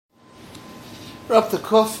We're up to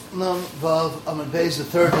Kuf Nun Vav Amud Beis, the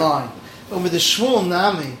third line. And with the Shmuel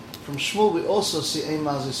Nami, from Shmuel we also see Ein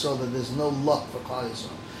Mazi saw that there's no luck for Klal Yisrael.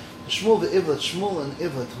 The Shmuel the Ivlet, Shmuel and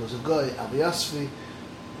Ivlet was a guy, Abi Yasvi,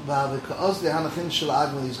 V'Ka'ozli Hanachin Shel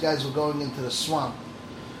Agma, these guys were going into the swamp.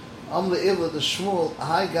 The Ivlet, the Shmuel,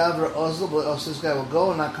 Hai Gavra Ozl, but this guy will go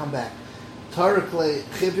and not come back. Tarik Le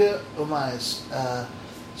Chivya Umayis,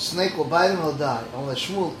 snake will bite him, he'll die. Only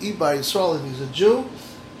Shmuel Ibar Yisrael, if he's a Jew,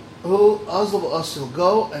 who Ozl will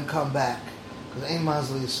go and come back. Because Ein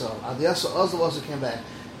Mazli Yisrael. Adiyasa Ozl also came back.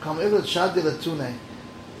 Come Ivlet Shadi Latune,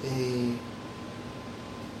 he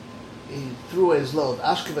threw away his load.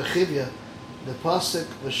 Ashke V'Chivya, the pasuk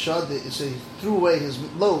V'Shadi, so he threw away his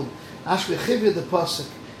load. Ashke V'Chivya, the pasuk,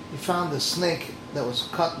 he found the snake that was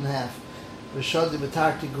cut in half. V'Shadi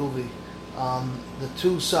V'Tarti Guvi, on the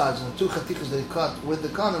two sides, and the two chatikas that he cut with the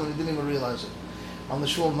condom, and he didn't even realize it. On the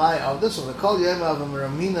Shmuel Mai of this one,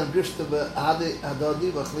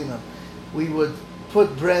 we would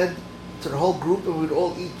put bread to the whole group and we'd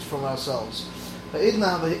all eat from ourselves. One of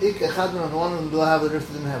them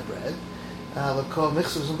didn't have bread.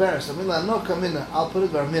 Mixer was embarrassed. No, come in. I'll put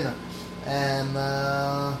it barmina, and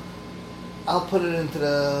I'll put it into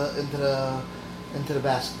the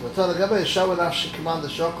basket. But tell the Gabbai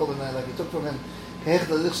like he took from him,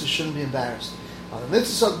 shouldn't be embarrassed. The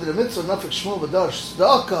mitzvah not for Shmuel Badosh,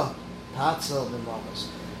 Tzedakah, Tatzel, Mimamas.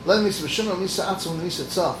 Let me say, Mishun, Misa Atzum, Misa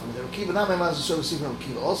Tzaf. And the Rekiva, not my man, so we see from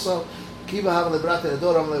Rekiva. Also, Rekiva, Havel, Lebrate,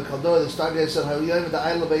 Ador, Amal, Kaldor, the Stargate said, how you the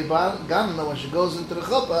Ayla Beiban, Ganna, when she goes into the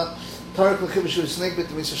Chuppah, Tarik Lechiva, she was snake bit,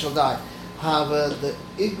 the Misa shall die. Have the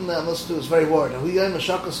Igna, most two is very worried. How you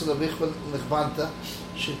Mashakas, the Bichbanta,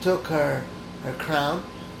 she took her crown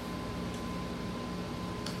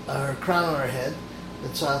on her head, the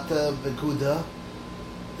Tzata, Beguda,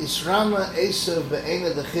 Israma Esav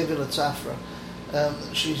Be'ena the Chivil Tzafra.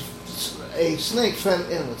 She's a snake fell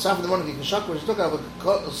in with Tzafra the morning Kishakwa. She took out a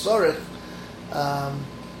sorich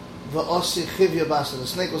V'osi Chivya Basa. The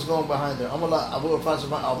snake was going behind her. Amala Abu Rafa's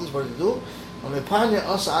about all this. What did he do? When the Panya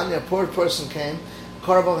Osa Anya, a poor person came,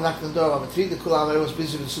 Karabav knocked on the door. About 3 the Kulam was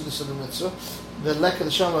busy with Sudas of the Mitzvah. The Leka the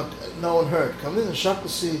Shama, no one heard. Come in and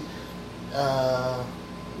Shakusi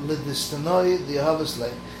Lidistanoi the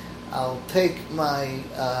Yahavasle. I'll take my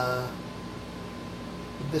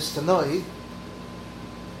Bistanoi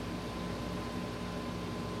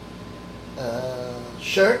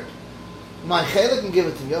shirt, my chelik, and give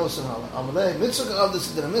it to you. Amalei mitzvah of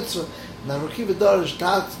this the mitzvah. Now Rekiva Darish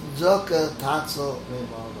Tat Zoka Tatzel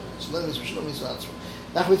Meimal. So let me say, let me say that.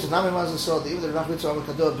 Nachmitzvah Nami Mazal saw the even the Nachmitzvah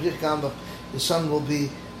Amakador Brich Gamba. The sun will be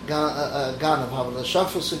ganav. Havel the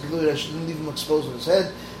Shafus Gluya shouldn't leave him exposed with his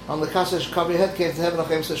head. On the Kasash cover your head came to heaven.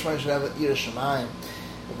 Achem Seshmai should have an ear Shemayim.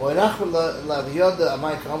 The boy Rachel la V'Yoda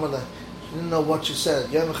Amai Kamala. She didn't know what she said.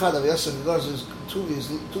 Yom Echad Av Yasser Gegars is two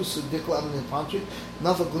Sidikla in the palm tree.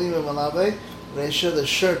 Nafa Glima Malabe. Reisha, the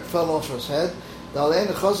shirt fell off his head. The Alein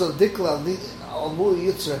Chazal Dikla Almu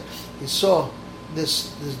Yitzra. He saw this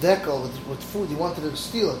decal with food. He wanted to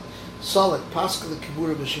steal it. Solid Pascha the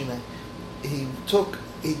Kibura B'Shinei. He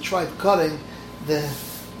tried cutting the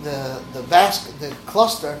basket, the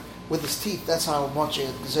cluster with his teeth. That's how much he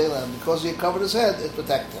had gazela, and because he had covered his head, it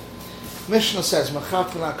protected him. Mishnah says, "Machat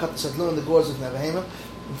kana cut the sedlu in the gourds of the behema,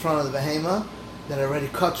 in front of the behema that are already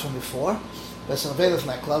cut from before. That's an avail of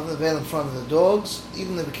my club, the veil in front of the dogs.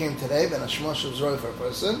 Even if it came today, then a shmosh was roy for a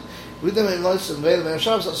person. Read them in lois and veil of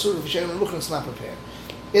Shabbos. Asur if you look and it's not prepared.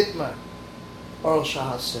 Itmar oral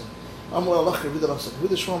shahasim. Amul alach Yehuda looks like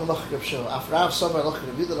Yehuda. Shmuel alach Reb Shimon. After Rav Savar alach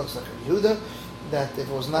Yehuda looks like Yehuda. That if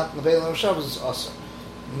it was not in the veil of Shabbos, it's awesome.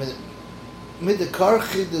 Mid the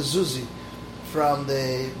karchi the zuzi from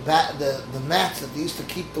the mats that they used to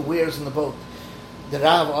keep the wares in the boat. The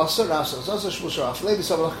Rav also says also Shmuel Levi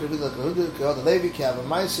Savar alach Yehuda like Yehuda. The Levi have a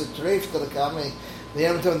ma'aser treif to the kami. The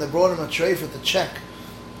Yom Tov they brought him a treif with the check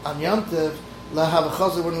on Yom Tov. La have a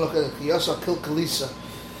chazar wouldn't look at it. He also killed Kalisa.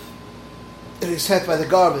 It is hit by the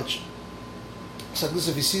garbage. So this,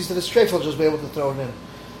 if he sees that it's treif, he'll just be able to throw it in.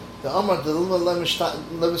 The Amar, the Levis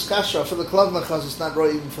Kasha, for the Klav Mechaz, it's not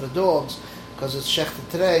right even for the dogs, because it's shechted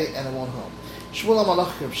today and it won't help. Shmuel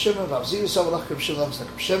Amalach Reb Shimon, Rav Ziv Sav Alach Reb Shimon, looks like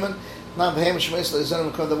Reb Shimon. Now Behem Shmeis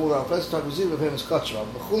Lezenim Kod Davur Rav Pes, Tar Ziv Behem is Kotcher.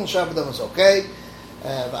 Bechul Shabbatam is okay.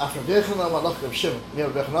 After Bechon Amalach Reb Shimon, Mir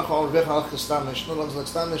Bechon Achon Bechon Alach Stam Mishnah, looks like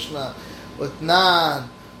Stam Mishnah with Nan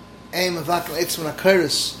Aim Avakal Eitzman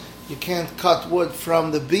Akaris. You can't cut wood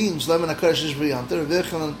from the beams. Lemon Akaris is beyond. There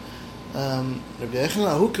Bechon.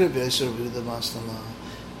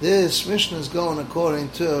 This Mishnah is going according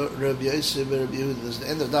to Rabbi Yosef Rabbi Yehuda. This is the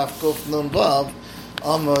end of Daf Kuf Nun Vav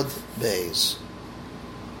Amud Beis.